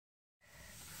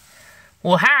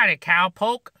Well, howdy,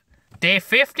 cowpoke. Day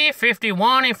 50,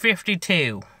 51, and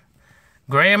 52.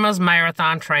 Grandma's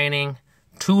Marathon Training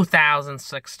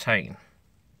 2016.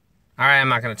 Alright, I'm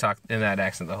not going to talk in that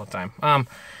accent the whole time.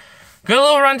 Good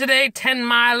little run today, 10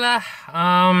 miler,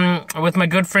 with my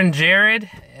good friend Jared,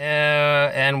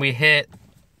 and we hit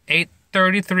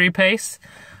 8:33 pace.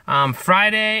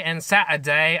 Friday and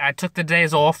Saturday, I took the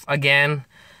days off again,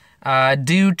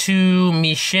 due to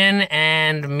me shin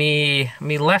and me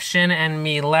left shin and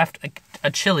me left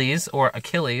Achilles, or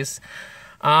Achilles.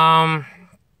 Honestly,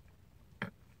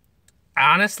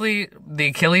 the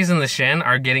Achilles and the shin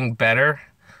are getting better,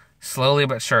 slowly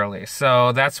but surely.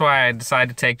 So that's why I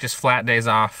decided to take just flat days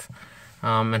off,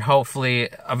 and hopefully,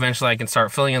 eventually, I can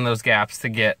start filling in those gaps to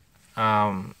get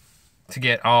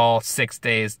all 6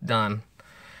 days done.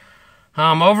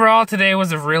 Overall, today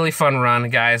was a really fun run,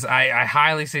 guys. I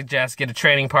highly suggest get a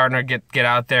training partner, get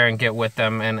out there and get with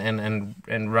them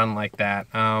and run like that.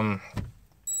 A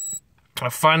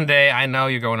fun day. I know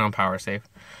you're going on Power Save.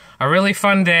 A really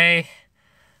fun day.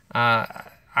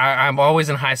 I'm always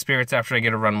in high spirits after I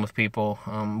get a run with people,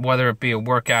 whether it be a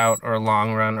workout or a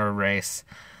long run or a race.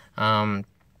 I'm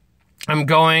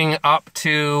going up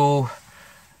to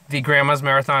the Grandma's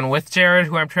Marathon with Jared,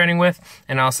 who I'm training with,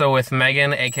 and also with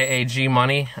Megan, aka G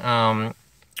Money.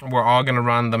 We're all going to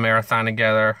run the marathon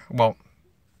together. Well,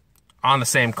 on the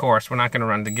same course. We're not going to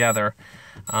run together,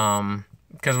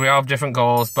 because we all have different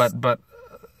goals, but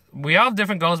we all have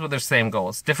different goals, but they're same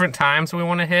goals. Different times we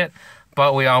want to hit,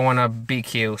 but we all want to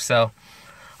BQ. So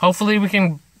hopefully we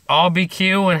can all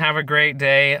BQ and have a great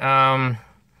day.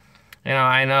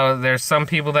 I know there's some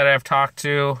people that I've talked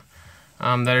to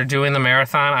that are doing the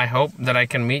marathon. I hope that I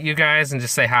can meet you guys and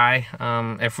just say hi.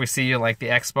 If we see you like the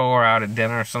expo or out at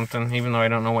dinner or something, even though I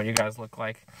don't know what you guys look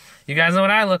like. You guys know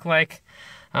what I look like.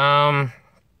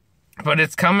 But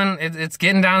it's coming, it's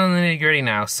getting down in the nitty gritty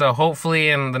now. So hopefully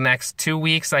in the next 2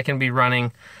 weeks I can be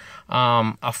running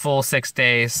a full 6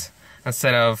 days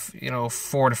instead of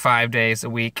 4 to 5 days a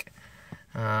week.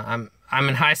 I'm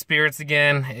in high spirits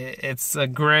again. It's a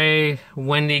gray,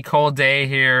 windy, cold day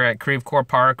here at Creve Coeur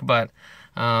Park, but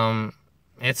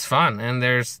it's fun. And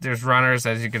there's runners,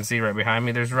 as you can see right behind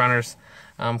me. There's runners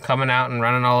coming out and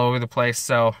running all over the place.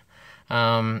 So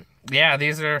yeah,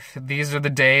 these are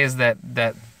the days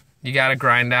that you got to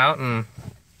grind out. And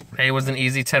it was an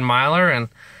easy 10 miler, and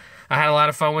I had a lot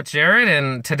of fun with Jared.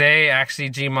 And today, actually,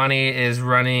 G Money is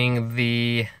running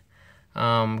the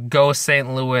Go St.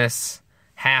 Louis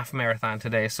half marathon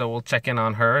today, so we'll check in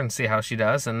on her and see how she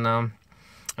does. And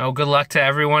good luck to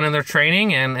everyone in their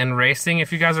training and racing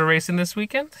if you guys are racing this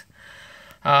weekend.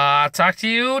 I'll talk to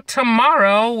you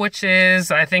tomorrow, which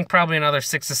is, I think, probably another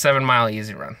 6 to 7 mile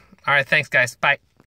easy run. All right, thanks, guys. Bye.